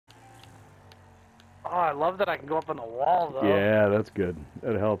I love that I can go up on the wall, though. Yeah, that's good.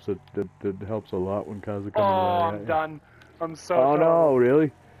 That helps. It helps a lot when cars are Oh, coming by. I'm done. I'm so Oh no, total.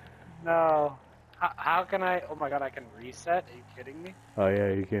 really? No. How can I... Oh my god, I can reset? Are you kidding me? Oh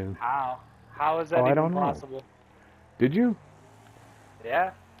yeah, you can. How? How is Oh, that I even don't know. possible? Did you?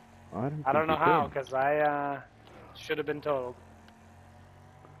 Yeah. I didn't I think don't know you how, could. because I should have been told.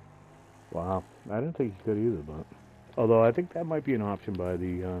 Wow, I didn't think you could either, but... Although, I think that might be an option by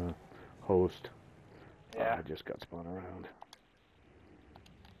the host. Yeah. I just got spun around.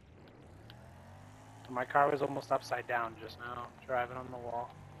 My car was almost upside down just now, driving on the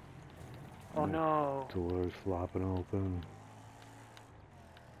wall. Oh no. Doors flopping open.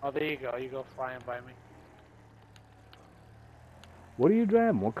 Oh, there you go. You go flying by me. What are you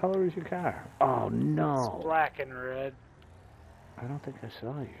driving? What color is your car? Oh It's no! black and red. I don't think I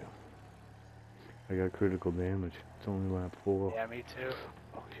saw you. I got critical damage. It's only lap 4. Yeah, me too.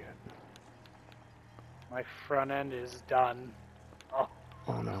 Oh shit. My front end is done. Oh,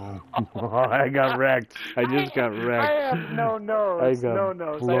 Oh no. I got wrecked. I just got wrecked. I have no nose. I got No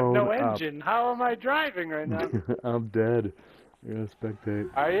nose. I have blown no up. engine. How am I driving right now? I'm dead. I gotta spectate.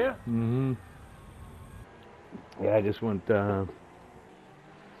 Are you? Mm-hmm. Yeah, I just went head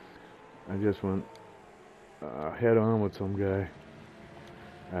on with some guy.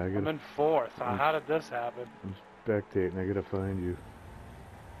 I'm in 4th. How did this happen? I'm spectating. I gotta find you.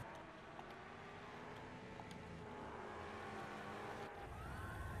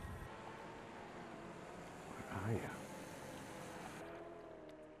 Where are you?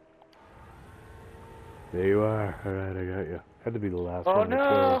 There you are. Alright, I got you. Had to be the last Oh one.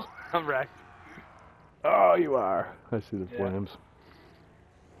 no! I'm wrecked. Oh, you are. I see the Yeah. flames.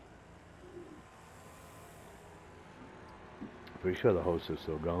 Pretty sure the host is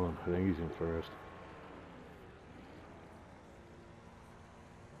still going. I think he's in first.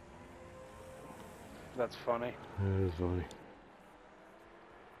 That's funny. That is funny.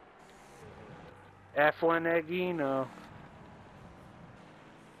 F1 Egino.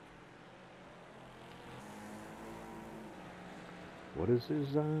 What is his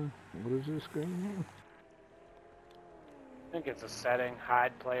screen name? I think it's a setting.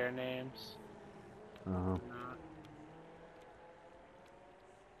 Hide player names. Uh-huh.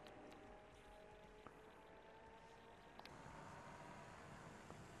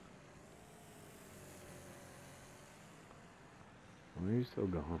 Well, he's still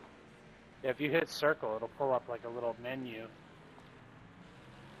going. Yeah, if you hit circle, it'll pull up like a little menu.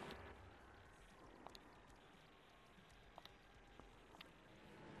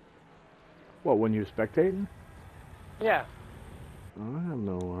 What, when you're spectating? Yeah. I have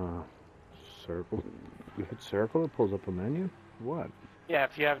no circle. You hit circle, it pulls up a menu? What? Yeah,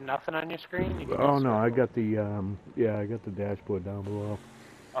 if you have nothing on your screen, you can Oh hit no, I circle. got the I got the dashboard down below.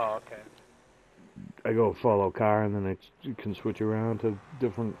 Oh, okay. I go follow car and then you can switch around to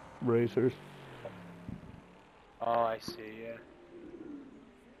different racers. Oh, I see, yeah.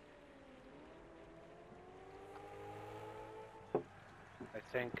 I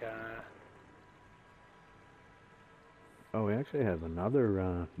think, Oh, we actually have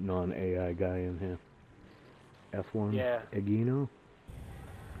another non-AI guy in here. F1 yeah. Egino.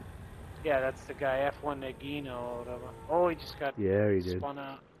 Yeah, that's the guy, F1 Negino or whatever. Oh, he just got Yeah, he did. spun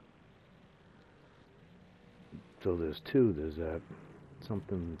out. So there's two. There's that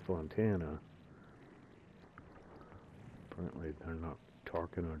something Fontana. Apparently they're not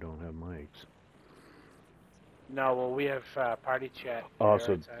talking or don't have mics. No, well, we have party chat.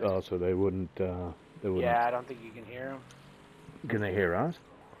 Also, here, so they wouldn't. Yeah, I don't think you can hear him. Can they hear us?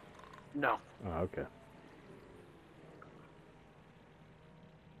 No. Oh, okay.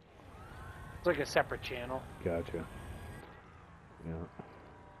 It's like a separate channel. Gotcha. Yeah.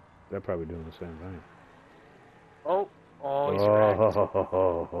 They're probably doing the same thing. Oh, he's wrecked.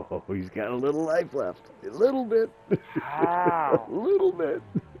 Oh, he's got a little life left. A little bit. How? A little bit.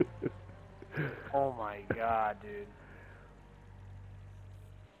 Oh my god,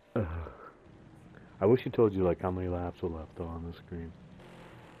 dude. I wish it told you like how many laps were left on the screen.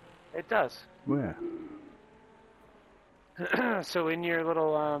 It does. Where? So in your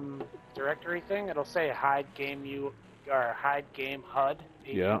little directory thing, it'll say hide game or hide game HUD.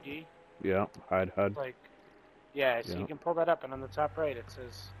 Yeah. HUD. Yeah. Hide HUD. Like, yeah. So Yeah. you can pull that up, and on the top right it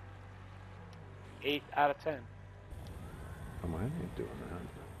says 8 out of 10. Oh, I ain't doing that.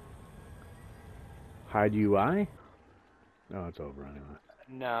 Hide UI? Oh, it's over anyway.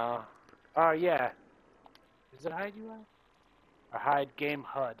 No. Oh yeah. Is it hide UI? Or hide game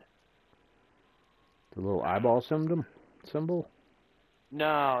HUD? The little eyeball symbol?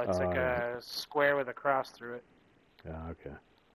 No, it's like a square with a cross through it. Yeah, okay.